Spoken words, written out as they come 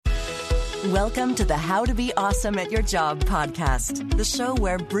Welcome to the How to Be Awesome at Your Job podcast, the show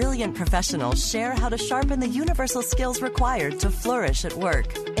where brilliant professionals share how to sharpen the universal skills required to flourish at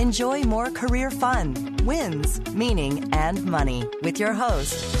work. Enjoy more career fun, wins, meaning, and money with your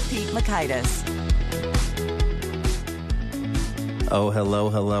host, Pete Mockaitis. Oh,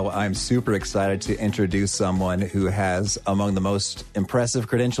 hello. I'm super excited to introduce someone who has among the most impressive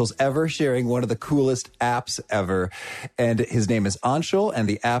credentials ever, sharing one of the coolest apps ever. And his name is Anshul, and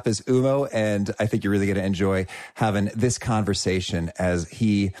the app is Umo. And I think you're really going to enjoy having this conversation as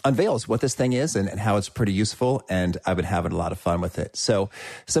he unveils what this thing is and how it's pretty useful. And I've been having a lot of fun with it. So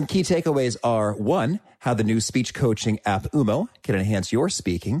some key takeaways are, 1, how the new speech coaching app Umo can enhance your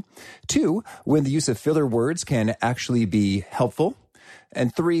speaking. 2, when the use of filler words can actually be helpful.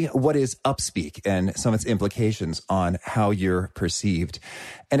 And 3, what is Upspeak and some of its implications on how you're perceived.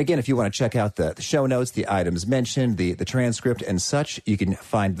 And again, if you want to check out the show notes, the items mentioned, the transcript and such, you can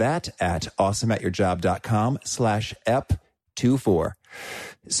find that at awesomeatyourjob.com/ep24.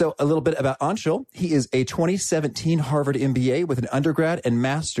 So a little bit about Anshul. He is a 2017 Harvard MBA with an undergrad and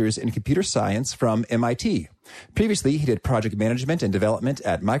master's in computer science from MIT. Previously, he did project management and development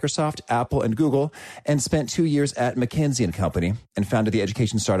at Microsoft, Apple, and Google, and spent 2 years at McKinsey & Company, and founded the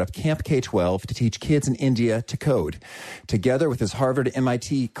education startup Camp K-12 to teach kids in India to code. Together with his Harvard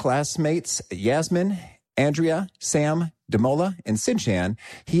MIT classmates, Yasmin, Andrea, Sam, Demola, and Sinchan,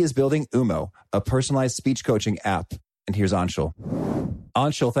 he is building Umo, a personalized speech coaching app. And here's Anshul.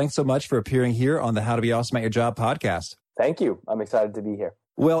 Anshul, thanks so much for appearing here on the How to Be Awesome at Your Job podcast. Thank you. I'm excited to be here.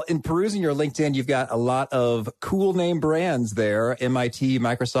 Well, in perusing your LinkedIn, you've got a lot of cool name brands there: MIT,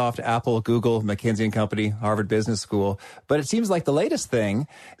 Microsoft, Apple, Google, McKinsey & Company, Harvard Business School. But it seems like the latest thing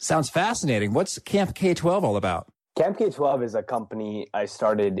sounds fascinating. What's Camp K-12 all about? Camp K-12 is a company I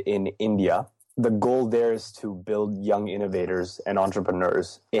started in India. The goal there is to build young innovators and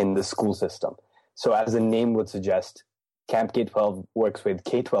entrepreneurs in the school system. So as the name would suggest, Camp K-12 works with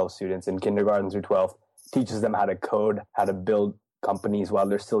K-12 students in kindergarten through 12, teaches them how to code, how to build companies while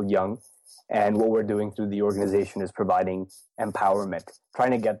they're still young. And what we're doing through the organization is providing empowerment,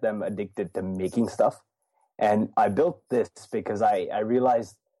 trying to get them addicted to making stuff. And I built this because I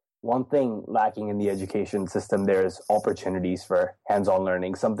realized one thing lacking in the education system there is opportunities for hands-on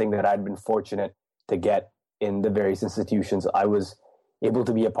learning, something that I'd been fortunate to get in the various institutions I was able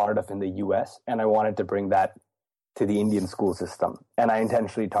to be a part of in the US. And I wanted to bring that to the Indian school system. And I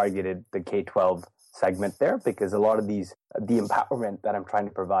intentionally targeted the K-12 segment there because a lot of the empowerment that I'm trying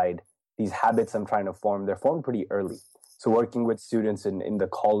to provide, these habits I'm trying to form, they're formed pretty early. So working with students in the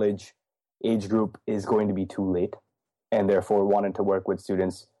college age group is going to be too late. And therefore wanted to work with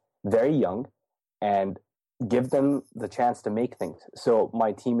students very young and give them the chance to make things. So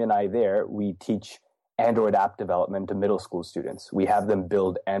my team and I there, we teach Android app development to middle school students. We have them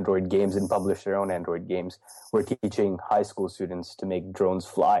build Android games and publish their own Android games. We're teaching high school students to make drones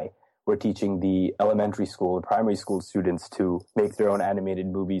fly. We're teaching the elementary school, primary school students to make their own animated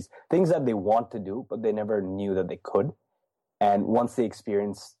movies, things that they want to do, but they never knew that they could. And once they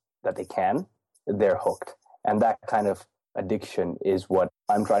experience that they can, they're hooked. And that kind of addiction is what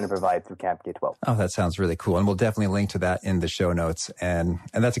I'm trying to provide through Camp K-12. Oh, that sounds really cool. And we'll definitely link to that in the show notes. And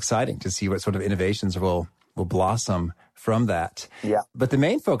that's exciting to see what sort of innovations will blossom from that. Yeah. But the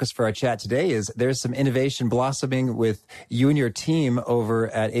main focus for our chat today is there's some innovation blossoming with you and your team over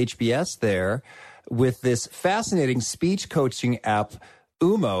at HBS there with this fascinating speech coaching app,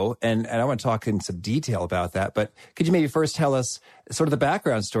 Umo, and I want to talk in some detail about that, but could you maybe first tell us sort of the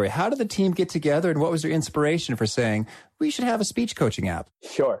background story? How did the team get together, and what was your inspiration for saying, we should have a speech coaching app?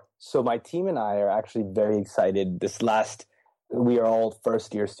 Sure. So my team and I are actually very excited. We are all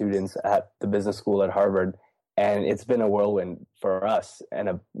first-year students at the business school at Harvard, and it's been a whirlwind for us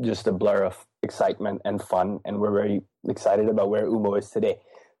and just a blur of excitement and fun, and we're very excited about where Umo is today.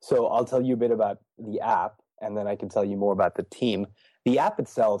 So I'll tell you a bit about the app, and then I can tell you more about the team. The app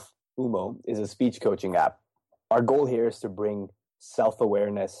itself, Umo, is a speech coaching app. Our goal here is to bring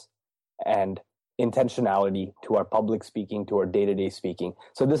self-awareness and intentionality to our public speaking, to our day-to-day speaking.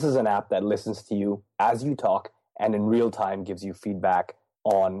 So this is an app that listens to you as you talk and in real time gives you feedback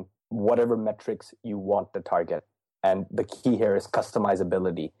on whatever metrics you want to target. And the key here is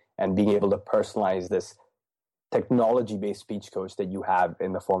customizability and being able to personalize this technology-based speech coach that you have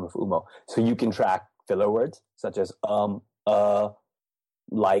in the form of Umo. So you can track filler words such as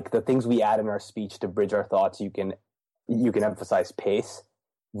like the things we add in our speech to bridge our thoughts. You can emphasize pace,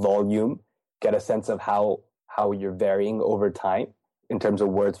 volume, get a sense of how you're varying over time in terms of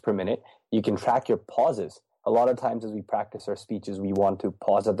words per minute. You can track your pauses. A lot of times as we practice our speeches, we want to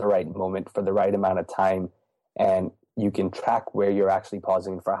pause at the right moment for the right amount of time, and you can track where you're actually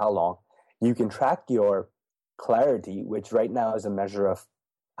pausing for how long. You can track your clarity, which right now is a measure of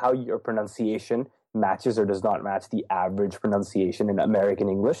how your pronunciation matches or does not match the average pronunciation in American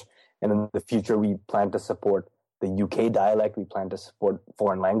English. And in the future, we plan to support the UK dialect. We plan to support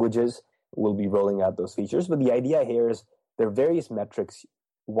foreign languages. We'll be rolling out those features. But the idea here is there are various metrics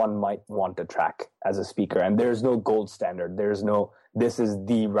one might want to track as a speaker. And there's no gold standard. There's no, this is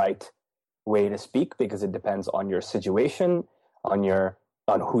the right way to speak, because it depends on your situation,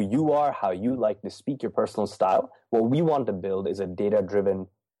 on who you are, how you like to speak, your personal style. What we want to build is a data-driven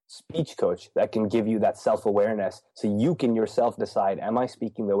speech coach that can give you that self-awareness so you can yourself decide, am I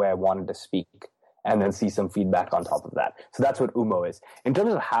speaking the way I wanted to speak? And then see some feedback on top of that. So that's what Umo is. In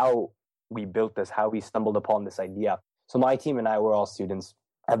terms of how we built this, how we stumbled upon this idea. So my team and I were all students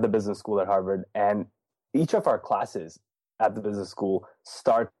at the business school at Harvard, and each of our classes at the business school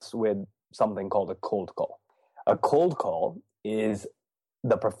starts with something called a cold call. A cold call is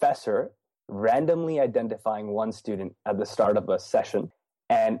the professor randomly identifying one student at the start of a session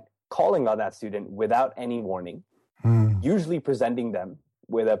and calling on that student without any warning, usually presenting them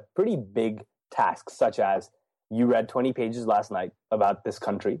with a pretty big task, such as, you read 20 pages last night about this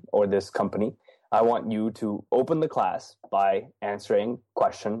country or this company. I want you to open the class by answering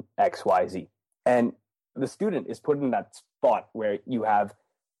question XYZ. And the student is put in that spot where you have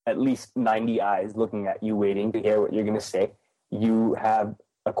at least 90 eyes looking at you, waiting to hear what you're going to say. You have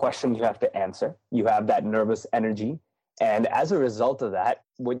a question you have to answer. You have that nervous energy. And as a result of that,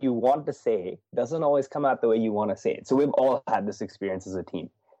 what you want to say doesn't always come out the way you want to say it. So we've all had this experience as a team,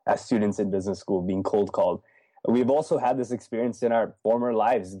 as students in business school, being cold called. We've also had this experience in our former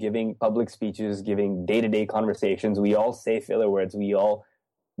lives, giving public speeches, giving day-to-day conversations. We all say filler words. We all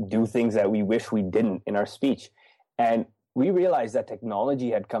do things that we wish we didn't in our speech. And we realized that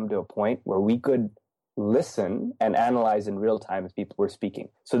technology had come to a point where we could listen and analyze in real time as people were speaking.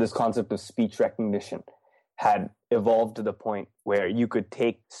 So this concept of speech recognition had evolved to the point where you could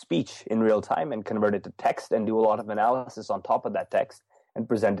take speech in real time and convert it to text and do a lot of analysis on top of that text and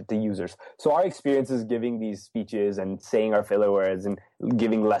present it to users. So our experiences giving these speeches and saying our filler words and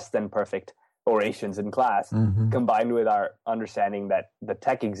giving less than perfect orations in class, combined with our understanding that the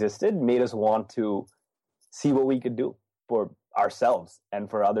tech existed, made us want to see what we could do for ourselves and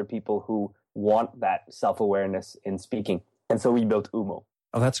for other people who want that self-awareness in speaking. And so we built Umo.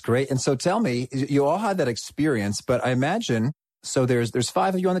 Oh, that's great. And so tell me, you all had that experience, but I imagine, so there's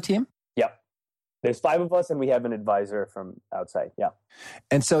 5 of you on the team? Yep. There's 5 of us, and we have an advisor from outside. Yeah.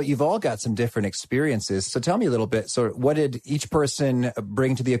 And so you've all got some different experiences. So tell me a little bit. So what did each person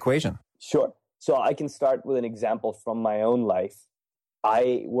bring to the equation? Sure. So I can start with an example from my own life.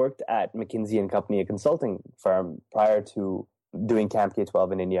 I worked at McKinsey & Company, a consulting firm, prior to doing Camp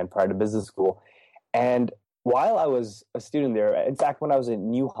K-12 in India and prior to business school. And while I was a student there, in fact, when I was a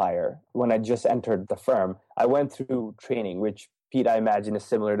new hire, when I just entered the firm, I went through training, which, Pete, I imagine is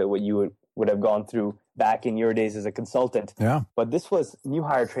similar to what you would have gone through back in your days as a consultant. Yeah. But this was new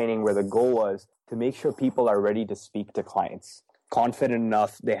hire training where the goal was to make sure people are ready to speak to clients, confident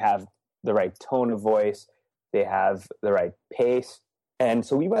enough, they have the right tone of voice, they have the right pace. And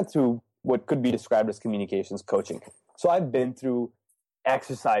so we went through what could be described as communications coaching. So I've been through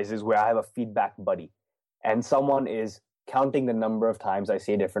exercises where I have a feedback buddy, and someone is counting the number of times I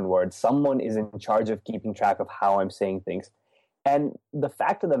say different words. Someone is in charge of keeping track of how I'm saying things. And the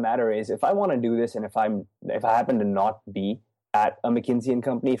fact of the matter is, if I want to do this, and if I happen to not be at a McKinsey &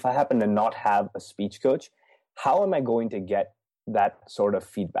 Company, if I happen to not have a speech coach, how am I going to get that sort of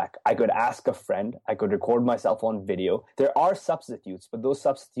feedback? I could ask a friend. I could record myself on video. There are substitutes, but those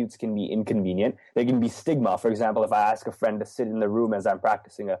substitutes can be inconvenient. There can be stigma. For example, if I ask a friend to sit in the room as I'm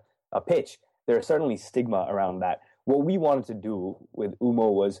practicing a pitch, there's certainly stigma around that. What we wanted to do with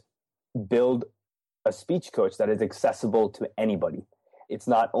Umo was build a speech coach that is accessible to anybody. It's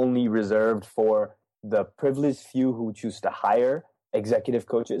not only reserved for the privileged few who choose to hire executive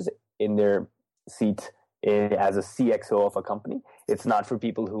coaches in their seat as a CXO of a company. It's not for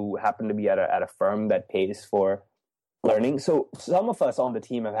people who happen to be at a firm that pays for learning. So some of us on the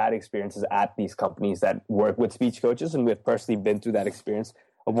team have had experiences at these companies that work with speech coaches, and we've personally been through that experience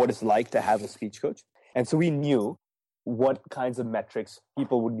of what it's like to have a speech coach. And so we knew what kinds of metrics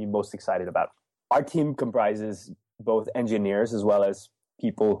people would be most excited about. Our team comprises both engineers as well as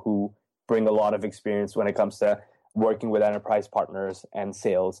people who bring a lot of experience when it comes to working with enterprise partners and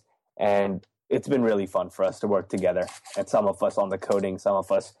sales. And it's been really fun for us to work together. And some of us on the coding, some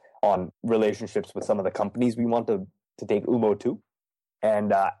of us on relationships with some of the companies we want to take Umo to.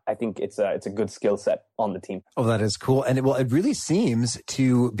 And I think it's a good skill set on the team. Oh, that is cool. And it really seems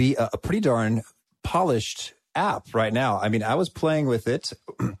to be a pretty darn polished app right now. I mean, I was playing with it.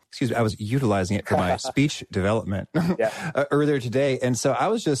 Excuse me. I was utilizing it for my speech development earlier today. And so I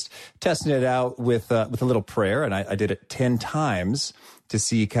was just testing it out with a little prayer, and I did it 10 times to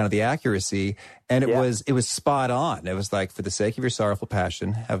see kind of the accuracy. And it was spot on. It was like, for the sake of your sorrowful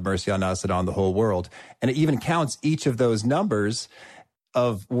passion, have mercy on us and on the whole world. And it even counts each of those numbers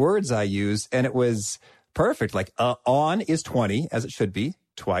of words I used. And it was perfect. Like on is 20, as it should be,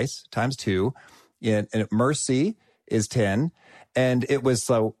 twice, times 2. And mercy is 10. And it was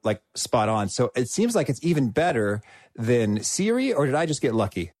so like spot on. So it seems like it's even better than Siri, or did I just get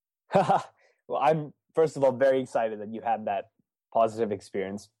lucky? Well, I'm, first of all, very excited that you had that positive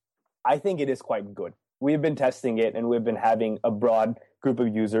experience. I think it is quite good. We've been testing it, and we've been having a broad group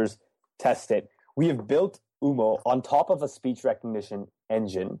of users test it. We have built Umo on top of a speech recognition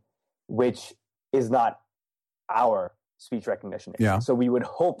engine, which is not our speech recognition engine. Yeah. So we would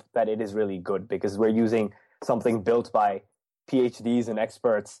hope that it is really good, because we're using something built by PhDs and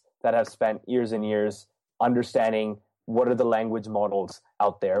experts that have spent years and years understanding what are the language models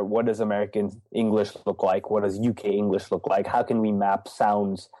out there, what does American English look like, what does UK English look like, how can we map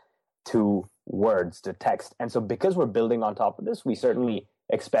sounds to words, to text. And so because we're building on top of this, we certainly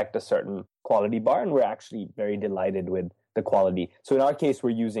expect a certain quality bar, and we're actually very delighted with the quality. So in our case,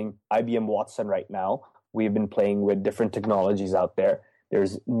 we're using IBM Watson right now. We've been playing with different technologies out there.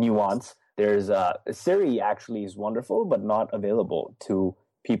 There's Nuance. There's Siri actually is wonderful, but not available to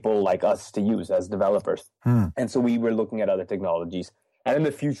people like us to use as developers. And so we were looking at other technologies. And in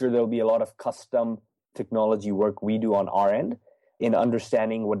the future, there'll be a lot of custom technology work we do on our end in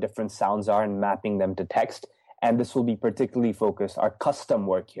understanding what different sounds are and mapping them to text. And this will be particularly focused, our custom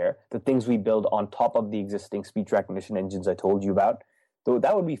work here, the things we build on top of the existing speech recognition engines I told you about. So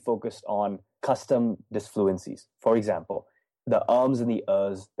that would be focused on custom disfluencies. For example, the ums and the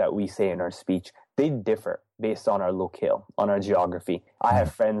uhs that we say in our speech, they differ based on our locale, on our geography. I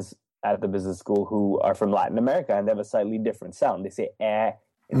have friends at the business school who are from Latin America, and they have a slightly different sound. They say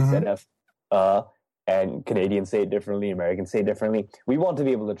instead of and Canadians say it differently, Americans say it differently. We want to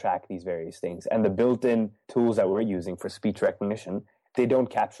be able to track these various things. And the built-in tools that we're using for speech recognition, they don't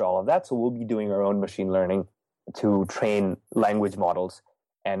capture all of that. So we'll be doing our own machine learning to train language models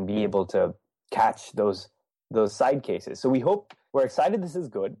and be able to catch those side cases. So we're excited this is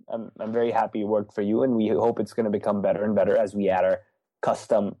good. I'm very happy it worked for you, and we hope it's going to become better and better as we add our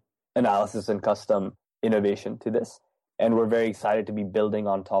custom analysis and custom innovation to this. And we're very excited to be building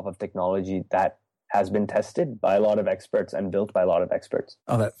on top of technology that has been tested by a lot of experts and built by a lot of experts.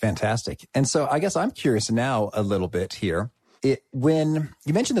 Oh, that's fantastic. And so I guess I'm curious now a little bit here. When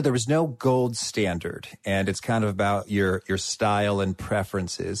you mentioned that there was no gold standard, and it's kind of about your style and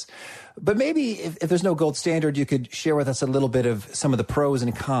preferences, but maybe if there's no gold standard, you could share with us a little bit of some of the pros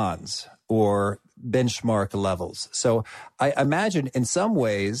and cons or benchmark levels. So I imagine in some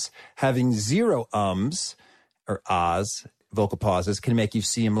ways having 0 ums or ahs, vocal pauses, can make you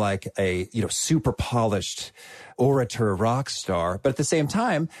seem like a super polished orator rock star, but at the same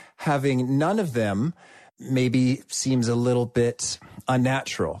time having none of them maybe seems a little bit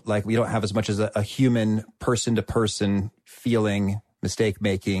unnatural. Like we don't have as much as a human person-to-person feeling,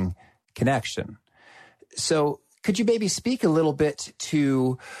 mistake-making connection. So could you maybe speak a little bit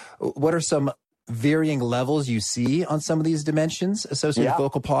to what are some varying levels you see on some of these dimensions associated with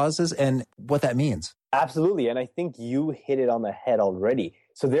vocal pauses and what that means? Absolutely. And I think you hit it on the head already.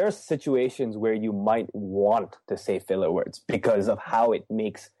 So there are situations where you might want to say filler words because of how it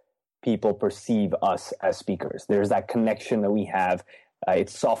makes people perceive us as speakers. There's that connection that we have. It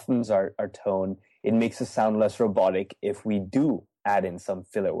softens our tone. It makes us sound less robotic if we do add in some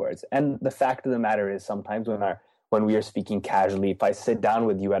filler words. And the fact of the matter is sometimes when we are speaking casually, if I sit down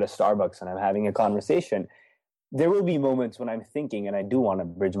with you at a Starbucks and I'm having a conversation, there will be moments when I'm thinking and I do want to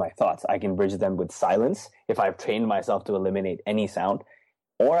bridge my thoughts. I can bridge them with silence if I've trained myself to eliminate any sound,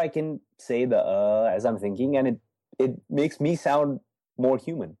 or I can say the as I'm thinking, and it makes me sound more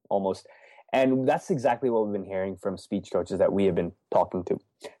human almost. And that's exactly what we've been hearing from speech coaches that we have been talking to.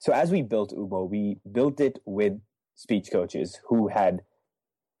 So as we built Umo, we built it with speech coaches who had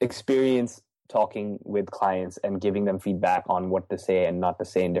experience talking with clients and giving them feedback on what to say and not to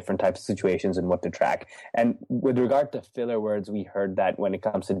say in different types of situations and what to track. And with regard to filler words, we heard that when it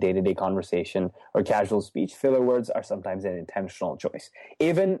comes to day-to-day conversation or casual speech, filler words are sometimes an intentional choice.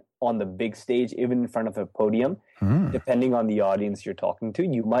 Even on the big stage, even in front of a podium, depending on the audience you're talking to,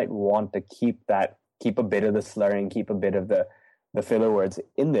 you might want to keep a bit of the slurring, keep a bit of the filler words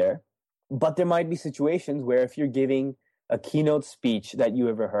in there. But there might be situations where if you're giving a keynote speech that you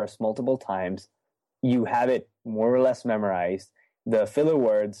have rehearsed multiple times, you have it more or less memorized, the filler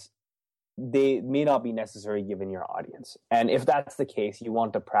words they may not be necessary given your audience. And if that's the case, you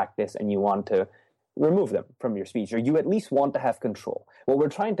want to practice and you want to remove them from your speech, or you at least want to have control. What we're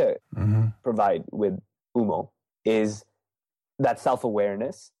trying to provide with Umo is that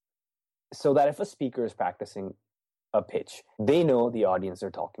self-awareness, so that if a speaker is practicing a pitch, they know the audience they're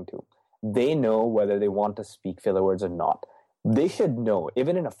talking to. They know whether they want to speak filler words or not. They should know,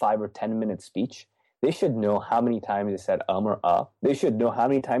 even in a 5 or 10 minute speech, they should know how many times they said or They should know how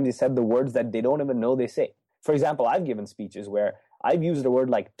many times they said the words that they don't even know they say. For example, I've given speeches where I've used a word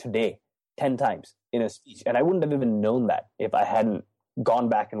like today 10 times in a speech, and I wouldn't have even known that if I hadn't gone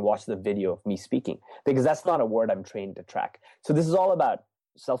back and watched the video of me speaking, because that's not a word I'm trained to track. So this is all about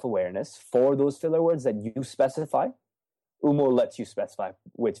self-awareness for those filler words that you specify. Umo lets you specify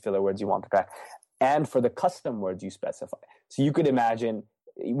which filler words you want to track, and for the custom words you specify. So you could imagine,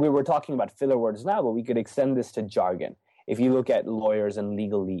 we were talking about filler words now, but we could extend this to jargon. If you look at lawyers and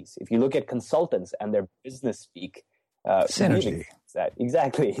legalese, if you look at consultants and their business speak, synergy. That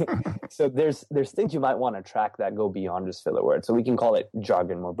exactly. So there's things you might want to track that go beyond just filler words. So we can call it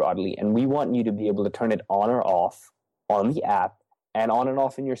jargon more broadly, and we want you to be able to turn it on or off on the app and on and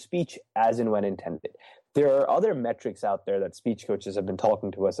off in your speech as and when intended. There are other metrics out there that speech coaches have been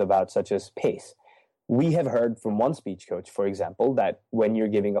talking to us about, such as pace. We have heard from one speech coach, for example, that when you're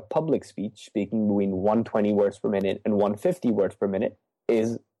giving a public speech, speaking between 120 words per minute and 150 words per minute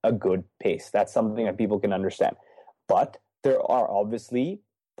is a good pace. That's something that people can understand. But there are obviously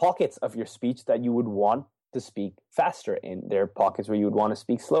pockets of your speech that you would want to speak faster in. There are pockets where you would want to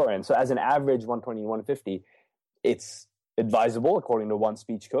speak slower. And so as an average 120, 150, it's advisable according to one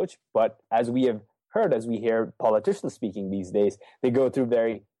speech coach. But as we have heard, as we hear politicians speaking these days, they go through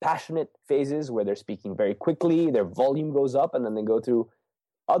very passionate phases where they're speaking very quickly, their volume goes up, and then they go through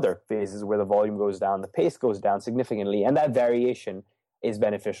other phases where the volume goes down, the pace goes down significantly. And that variation is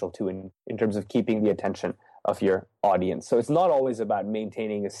beneficial too in terms of keeping the attention of your audience. So it's not always about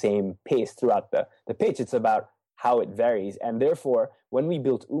maintaining the same pace throughout the pitch. It's about how it varies. And therefore, when we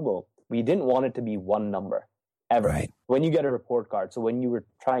built Umo, we didn't want it to be one number ever. Right. When you get a report card, so when you were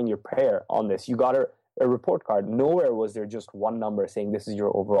trying your prayer on this, you got a report card. Nowhere was there just one number saying this is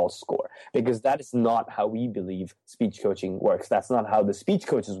your overall score, because that is not how we believe speech coaching works. That's not how the speech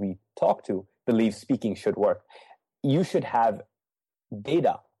coaches we talk to believe speaking should work. You should have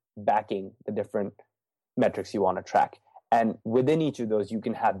data backing the different metrics you want to track. And within each of those, you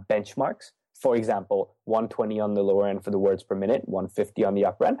can have benchmarks. For example, 120 on the lower end for the words per minute, 150 on the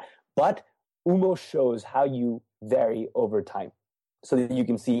upper end. But Umo shows how you vary over time, so that you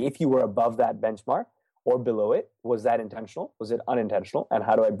can see if you were above that benchmark or below it. Was that intentional? Was it unintentional? And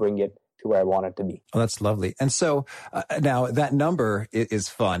how do I bring it to where I want it to be? Oh, that's lovely. And so now that number is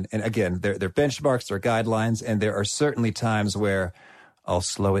fun. And again, they're benchmarks, they're guidelines, and there are certainly times where I'll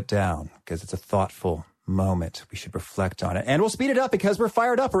slow it down because it's a thoughtful moment. We should reflect on it. And we'll speed it up because we're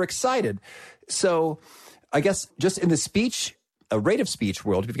fired up, we're excited. So I guess just in the speech, a rate of speech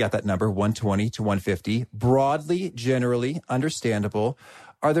world, we've got that number, 120 to 150, broadly, generally understandable.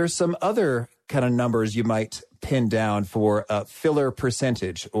 Are there some other kind of numbers you might pin down for filler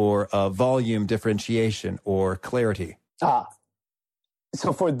percentage or volume differentiation or clarity?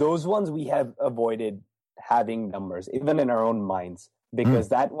 So for those ones, we have avoided having numbers, even in our own minds, because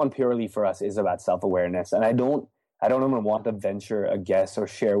that one purely for us is about self-awareness. And I don't even want to venture a guess or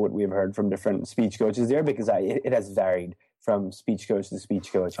share what we've heard from different speech coaches there, because it has varied from speech coach to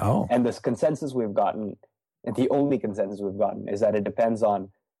speech coach. Oh. And this consensus we've gotten, and the only consensus we've gotten, is that it depends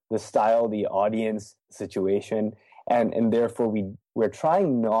on the style, the audience, situation. And therefore we're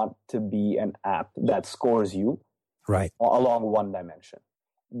trying not to be an app that scores you right along one dimension.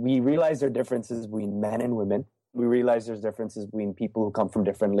 We realize there are differences between men and women. We realize there's differences between people who come from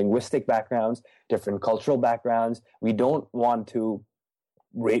different linguistic backgrounds, different cultural backgrounds. We don't want to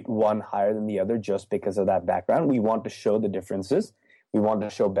rate one higher than the other just because of that background. We want to show the differences. We want to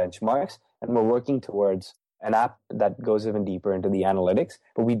show benchmarks. And we're working towards an app that goes even deeper into the analytics.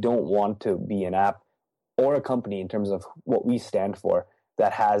 But we don't want to be an app or a company in terms of what we stand for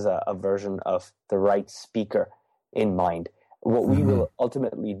that has a version of the right speaker in mind. What we will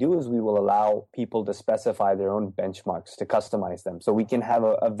ultimately do is we will allow people to specify their own benchmarks, to customize them. So we can have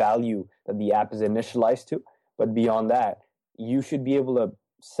a value that the app is initialized to. But beyond that, you should be able to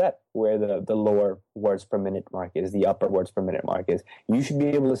set where the lower words per minute mark is, the upper words per minute mark is. You should be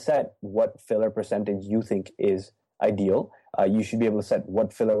able to set what filler percentage you think is ideal. You should be able to set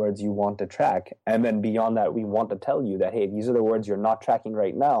what filler words you want to track. And then beyond that, we want to tell you that, hey, these are the words you're not tracking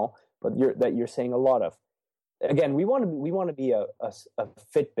right now, but you're saying a lot of. Again, we want to be a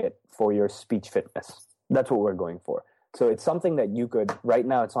Fitbit for your speech fitness. That's what we're going for. So it's something that you could, right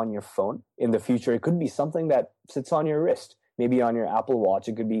now it's on your phone. In the future, it could be something that sits on your wrist, maybe on your Apple Watch.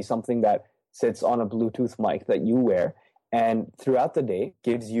 It could be something that sits on a Bluetooth mic that you wear, and throughout the day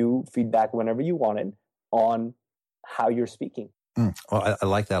gives you feedback whenever you want it on how you're speaking. Well, I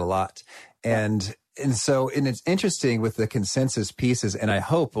like that a lot. And it's interesting with the consensus pieces, and I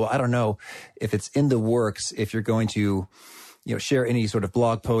hope, well, I don't know if it's in the works, if you're going to, share any sort of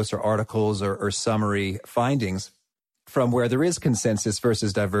blog posts or articles or summary findings from where there is consensus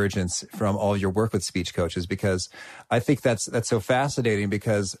versus divergence from all your work with speech coaches, because I think that's so fascinating,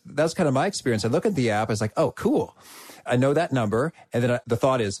 because that's kind of my experience. I look at the app, it's like, oh, cool. I know that number. And then the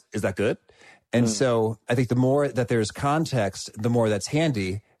thought is that good? And so I think the more that there's context, the more that's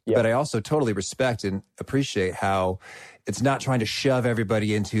handy. Yeah. But I also totally respect and appreciate how it's not trying to shove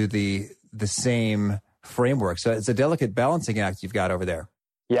everybody into the same framework. So it's a delicate balancing act you've got over there.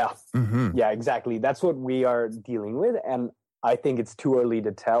 Yeah. Mm-hmm. Yeah, exactly. That's what we are dealing with. And I think it's too early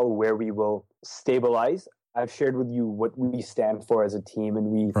to tell where we will stabilize. I've shared with you what we stand for as a team, and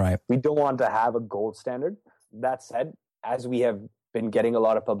we don't want to have a gold standard. That said, as we have been getting a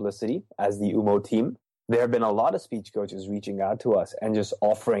lot of publicity as the Umo team, there have been a lot of speech coaches reaching out to us and just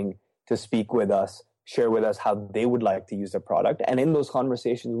offering to speak with us, share with us how they would like to use the product. And in those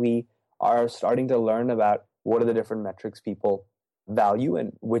conversations, we are starting to learn about what are the different metrics people value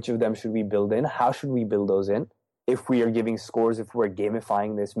and which of them should we build in, how should we build those in, if we are giving scores, if we're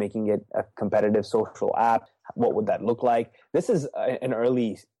gamifying this, making it a competitive social app, what would that look like? This is an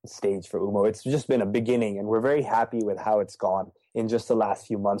early stage for Umo. It's just been a beginning, and we're very happy with how it's gone in just the last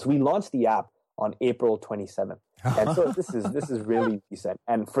few months. We launched the app on April 27th. And so this is really recent.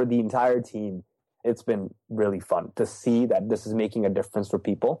 And for the entire team, it's been really fun to see that this is making a difference for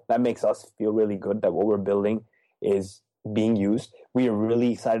people. That makes us feel really good that what we're building is being used. We are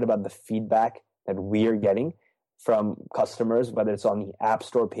really excited about the feedback that we are getting from customers, whether it's on the App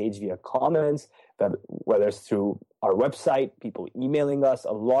Store page via comments, whether it's through our website, people emailing us,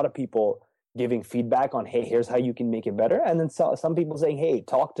 a lot of people giving feedback on, hey, here's how you can make it better. And then some people saying, hey,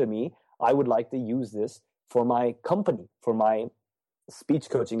 talk to me. I would like to use this for my company, for my speech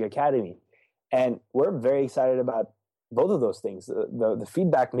coaching academy. And we're very excited about both of those things. The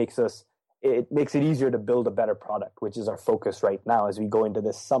feedback makes it easier to build a better product, which is our focus right now as we go into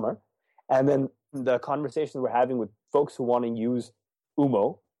this summer. And then the conversations we're having with folks who want to use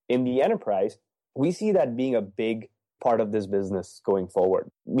Umo in the enterprise, we see that being a big part of this business going forward.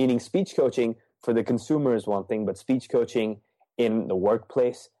 Meaning speech coaching for the consumer is one thing, but speech coaching in the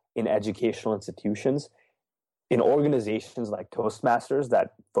workplace, in educational institutions, in organizations like Toastmasters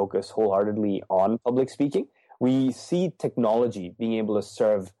that focus wholeheartedly on public speaking, we see technology being able to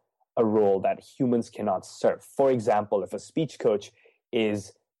serve a role that humans cannot serve. For example, if a speech coach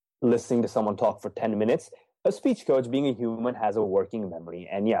is listening to someone talk for 10 minutes, a speech coach, being a human, has a working memory.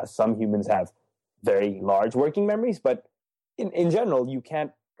 And yeah, some humans have very large working memories, but in general, you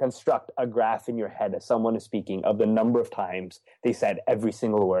can't construct a graph in your head as someone is speaking of the number of times they said every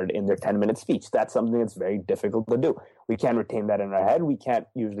single word in their 10-minute speech. That's something that's very difficult to do. We can't retain that in our head. We can't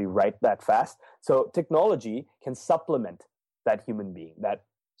usually write that fast. So technology can supplement that human being, that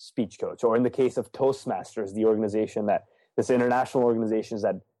speech coach. Or in the case of Toastmasters, the organization this international organization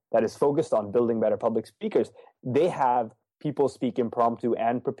that is focused on building better public speakers, they have people speak impromptu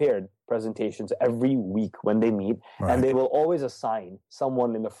and prepared presentations every week when they meet. Right. And they will always assign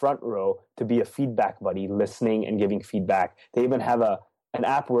someone in the front row to be a feedback buddy, listening and giving feedback. They even have an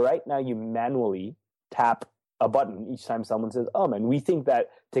app where right now you manually tap a button each time someone says, and we think that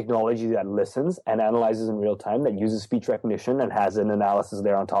technology that listens and analyzes in real time, that uses speech recognition and has an analysis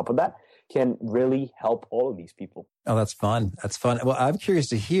there on top of that, can really help all of these people. Oh, that's fun. That's fun. Well, I'm curious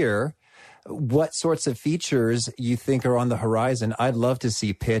to hear what sorts of features you think are on the horizon. I'd love to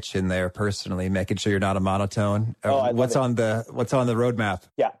see pitch in there personally, making sure you're not a monotone. What's on the roadmap?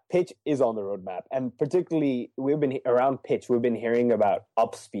 Yeah, pitch is on the roadmap. And particularly around pitch, we've been hearing about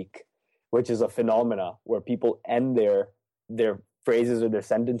upspeak, which is a phenomena where people end their phrases or their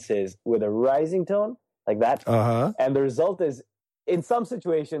sentences with a rising tone like that. Uh-huh. And the result is, in some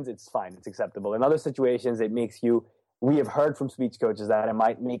situations, it's fine. It's acceptable. In other situations, we have heard from speech coaches that it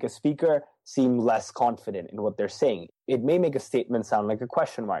might make a speaker seem less confident in what they're saying. It may make a statement sound like a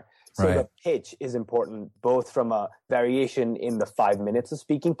question mark. So right. The pitch is important, both from a variation in the 5 minutes of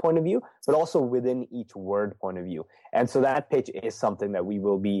speaking point of view, but also within each word point of view. And so that pitch is something that we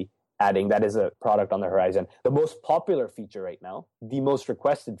will be adding. That is a product on the horizon. The most popular feature right now, the most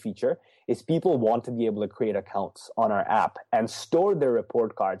requested feature, is people want to be able to create accounts on our app and store their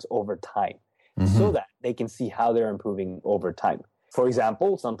report cards over time, so that they can see how they're improving over time. For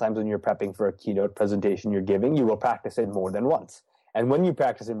example, sometimes when you're prepping for a keynote presentation you're giving, you will practice it more than once. And when you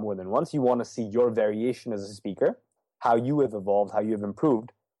practice it more than once, you want to see your variation as a speaker, how you have evolved, how you have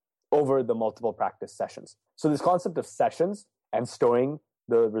improved over the multiple practice sessions. So this concept of sessions and storing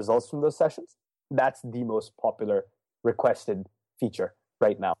the results from those sessions, that's the most popular requested feature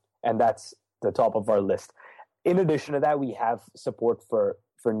right now. And that's the top of our list. In addition to that, we have support for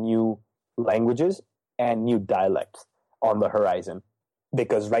new languages and new dialects on the horizon.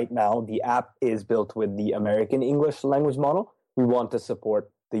 Because right now, the app is built with the American English language model. We want to support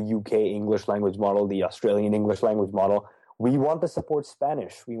the UK English language model, the Australian English language model. We want to support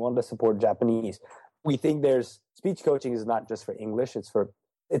Spanish. We want to support Japanese. We think speech coaching is not just for English.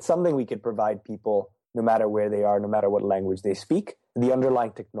 It's something we could provide people no matter where they are, no matter what language they speak. The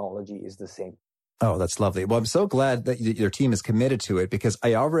underlying technology is the same. Oh, that's lovely. Well, I'm so glad that your team is committed to it because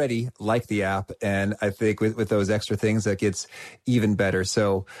I already like the app. And I think with those extra things, that gets even better.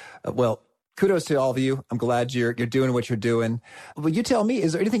 So, kudos to all of you. I'm glad you're doing what you're doing. Well, you tell me,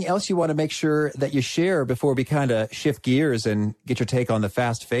 is there anything else you want to make sure that you share before we kind of shift gears and get your take on the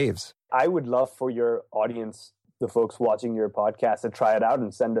fast faves? I would love for your audience, the folks watching your podcast, to try it out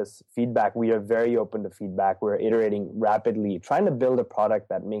and send us feedback. We are very open to feedback. We're iterating rapidly, trying to build a product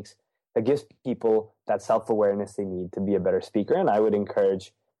that gives people that self-awareness they need to be a better speaker. And I would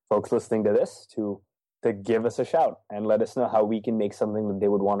encourage folks listening to this to give us a shout and let us know how we can make something that they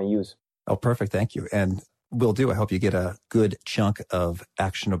would want to use. Oh, perfect. Thank you. And will do. I hope you get a good chunk of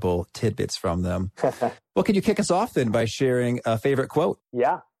actionable tidbits from them. Well, can you kick us off then by sharing a favorite quote?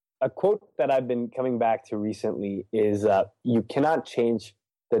 Yeah. A quote that I've been coming back to recently is, you cannot change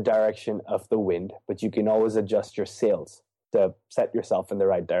the direction of the wind, but you can always adjust your sails to set yourself in the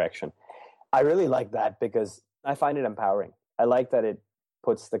right direction. I really like that because I find it empowering. I like that it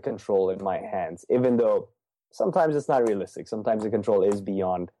puts the control in my hands, even though sometimes it's not realistic. Sometimes the control is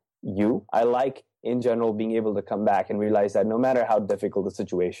beyond you. I like, in general, being able to come back and realize that no matter how difficult the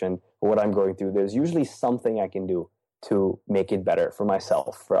situation or what I'm going through, there's usually something I can do to make it better for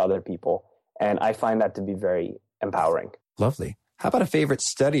myself, for other people. And I find that to be very empowering. Lovely. How about a favorite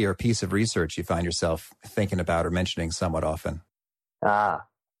study or piece of research you find yourself thinking about or mentioning somewhat often?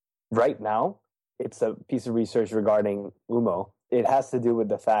 Right now, it's a piece of research regarding UMO. It has to do with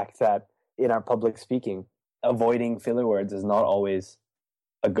the fact that in our public speaking, avoiding filler words is not always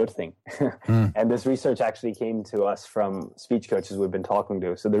a good thing. And this research actually came to us from speech coaches we've been talking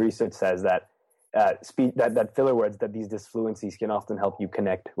to. So the research says that that filler words, that these disfluencies can often help you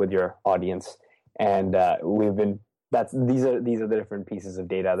connect with your audience. And these are the different pieces of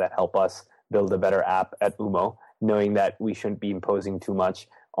data that help us build a better app at UMO, knowing that we shouldn't be imposing too much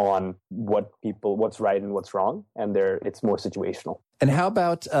on what's right and what's wrong. And it's more situational. And how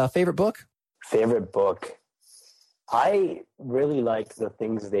about favorite book? Favorite book. I really liked The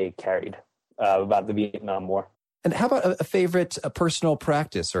Things They Carried about the Vietnam War. And how about a favorite personal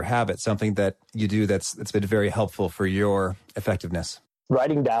practice or habit, something that you do that's been very helpful for your effectiveness?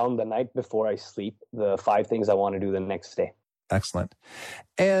 Writing down the night before I sleep the 5 things I want to do the next day. Excellent.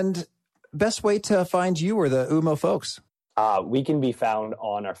 And best way to find you or the UMO folks? We can be found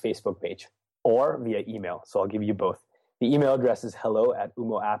on our Facebook page or via email. So I'll give you both. The email address is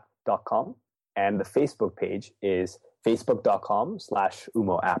hello@umoapp.com. And the Facebook page is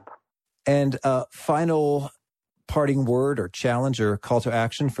facebook.com/UMOapp. And final parting word or challenge or call to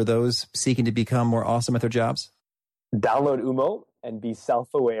action for those seeking to become more awesome at their jobs? Download UMO and be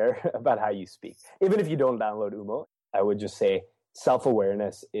self-aware about how you speak. Even if you don't download UMO, I would just say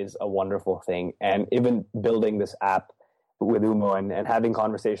self-awareness is a wonderful thing. And even building this app with UMO and having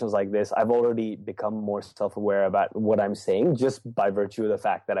conversations like this, I've already become more self-aware about what I'm saying just by virtue of the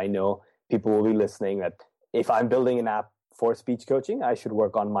fact that I know people will be listening, that if I'm building an app for speech coaching, I should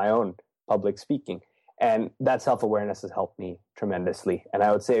work on my own public speaking. And that self-awareness has helped me tremendously. And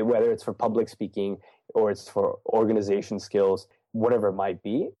I would say whether it's for public speaking or it's for organization skills, whatever it might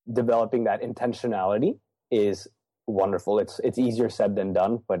be, developing that intentionality is wonderful. It's easier said than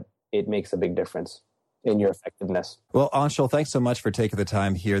done, but it makes a big difference in your effectiveness. Well, Anshul, thanks so much for taking the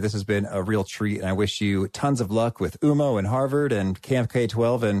time here. This has been a real treat, and I wish you tons of luck with UMO and Harvard and Camp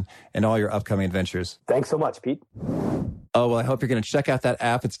K-12 and all your upcoming adventures. Thanks so much, Pete. Oh, well, I hope you're going to check out that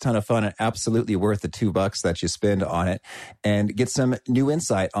app. It's a ton of fun and absolutely worth the $2 that you spend on it and get some new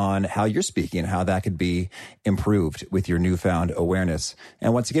insight on how you're speaking and how that could be improved with your newfound awareness.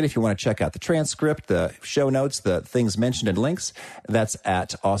 And once again, if you want to check out the transcript, the show notes, the things mentioned and links, that's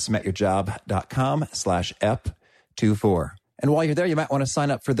at awesomeatyourjob.com/ep24. And while you're there, you might want to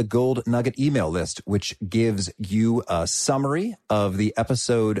sign up for the Gold Nugget email list, which gives you a summary of the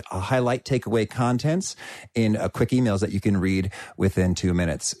episode highlight takeaway contents in quick emails that you can read within 2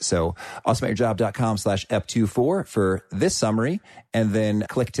 minutes. So awesomeatyourjob.com/ep24 for this summary, and then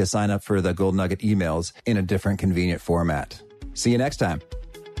click to sign up for the Gold Nugget emails in a different convenient format. See you next time.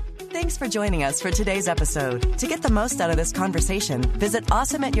 Thanks for joining us for today's episode. To get the most out of this conversation, visit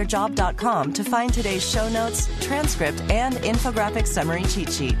awesomeatyourjob.com to find today's show notes, transcript, and infographic summary cheat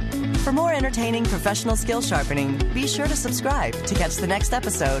sheet. For more entertaining professional skill sharpening, be sure to subscribe to catch the next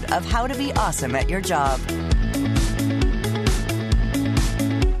episode of How to Be Awesome at Your Job.